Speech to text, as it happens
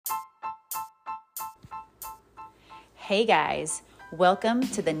Hey guys, welcome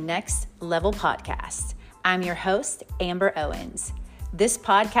to the Next Level Podcast. I'm your host, Amber Owens. This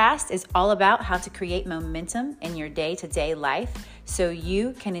podcast is all about how to create momentum in your day-to-day life so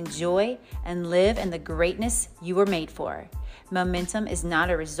you can enjoy and live in the greatness you were made for. Momentum is not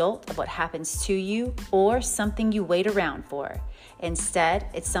a result of what happens to you or something you wait around for. Instead,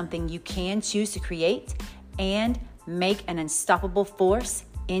 it's something you can choose to create and make an unstoppable force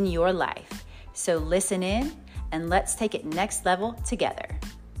in your life. So listen in and let's take it next level together.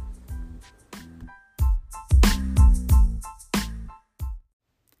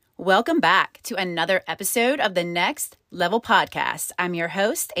 Welcome back to another episode of the Next Level Podcast. I'm your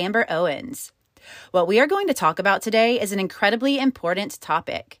host, Amber Owens. What we are going to talk about today is an incredibly important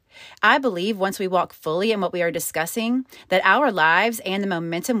topic. I believe once we walk fully in what we are discussing, that our lives and the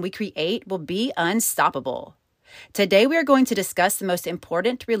momentum we create will be unstoppable. Today, we are going to discuss the most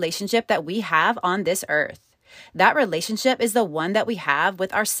important relationship that we have on this earth. That relationship is the one that we have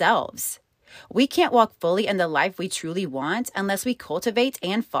with ourselves. We can't walk fully in the life we truly want unless we cultivate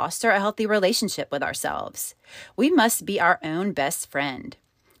and foster a healthy relationship with ourselves. We must be our own best friend.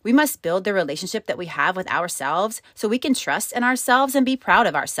 We must build the relationship that we have with ourselves so we can trust in ourselves and be proud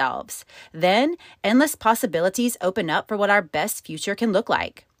of ourselves. Then, endless possibilities open up for what our best future can look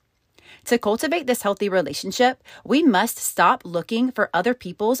like. To cultivate this healthy relationship, we must stop looking for other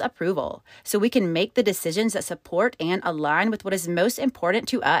people's approval so we can make the decisions that support and align with what is most important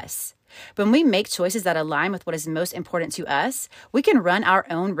to us. When we make choices that align with what is most important to us, we can run our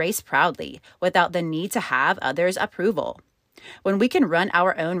own race proudly without the need to have others' approval. When we can run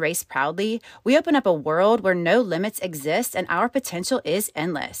our own race proudly, we open up a world where no limits exist and our potential is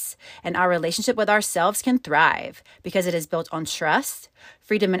endless. And our relationship with ourselves can thrive because it is built on trust,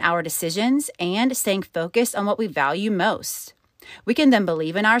 freedom in our decisions, and staying focused on what we value most. We can then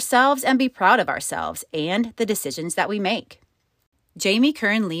believe in ourselves and be proud of ourselves and the decisions that we make. Jamie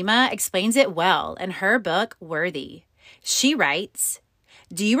Kern Lima explains it well in her book, Worthy. She writes,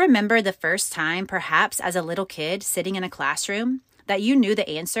 "Do you remember the first time, perhaps as a little kid sitting in a classroom, that you knew the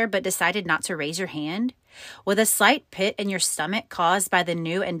answer but decided not to raise your hand? With a slight pit in your stomach caused by the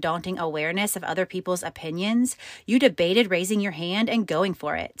new and daunting awareness of other people's opinions, you debated raising your hand and going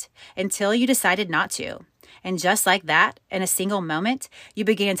for it, until you decided not to. And just like that, in a single moment, you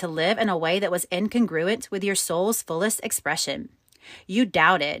began to live in a way that was incongruent with your soul's fullest expression. You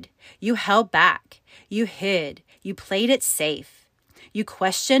doubted, you held back, you hid, you played it safe. You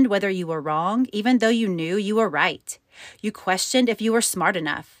questioned whether you were wrong, even though you knew you were right. You questioned if you were smart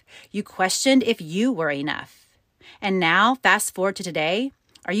enough. You questioned if you were enough. And now, fast forward to today,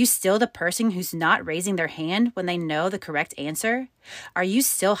 are you still the person who's not raising their hand when they know the correct answer? Are you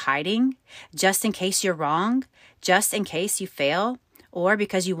still hiding, just in case you're wrong, just in case you fail, or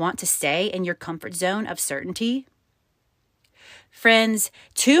because you want to stay in your comfort zone of certainty? Friends,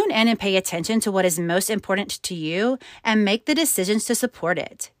 tune in and pay attention to what is most important to you and make the decisions to support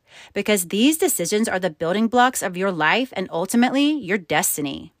it. Because these decisions are the building blocks of your life and ultimately your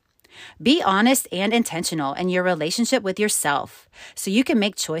destiny. Be honest and intentional in your relationship with yourself so you can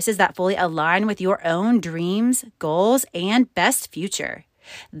make choices that fully align with your own dreams, goals, and best future.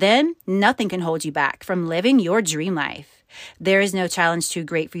 Then nothing can hold you back from living your dream life. There is no challenge too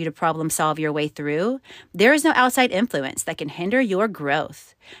great for you to problem solve your way through. There is no outside influence that can hinder your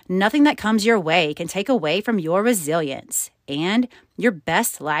growth. Nothing that comes your way can take away from your resilience. And your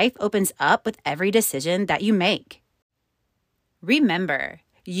best life opens up with every decision that you make. Remember,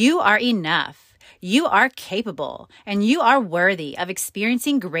 you are enough. You are capable, and you are worthy of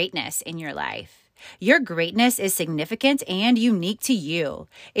experiencing greatness in your life. Your greatness is significant and unique to you.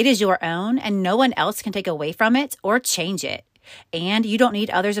 It is your own, and no one else can take away from it or change it. And you don't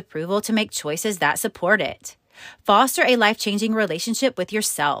need others' approval to make choices that support it. Foster a life-changing relationship with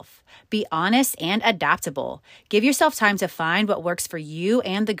yourself. Be honest and adaptable. Give yourself time to find what works for you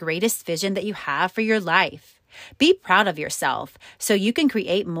and the greatest vision that you have for your life. Be proud of yourself so you can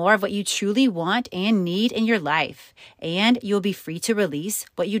create more of what you truly want and need in your life, and you'll be free to release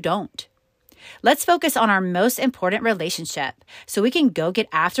what you don't. Let's focus on our most important relationship so we can go get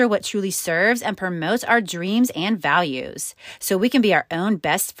after what truly serves and promotes our dreams and values, so we can be our own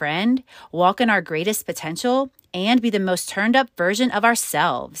best friend, walk in our greatest potential, and be the most turned up version of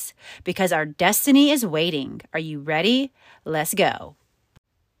ourselves, because our destiny is waiting. Are you ready? Let's go.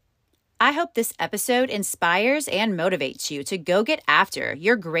 I hope this episode inspires and motivates you to go get after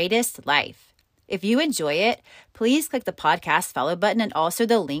your greatest life. If you enjoy it, please click the podcast follow button and also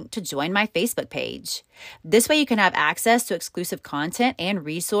the link to join my Facebook page. This way you can have access to exclusive content and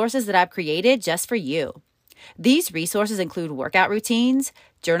resources that I've created just for you. These resources include workout routines,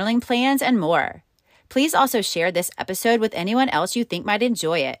 journaling plans, and more. Please also share this episode with anyone else you think might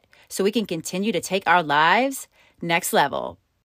enjoy it so we can continue to take our lives next level.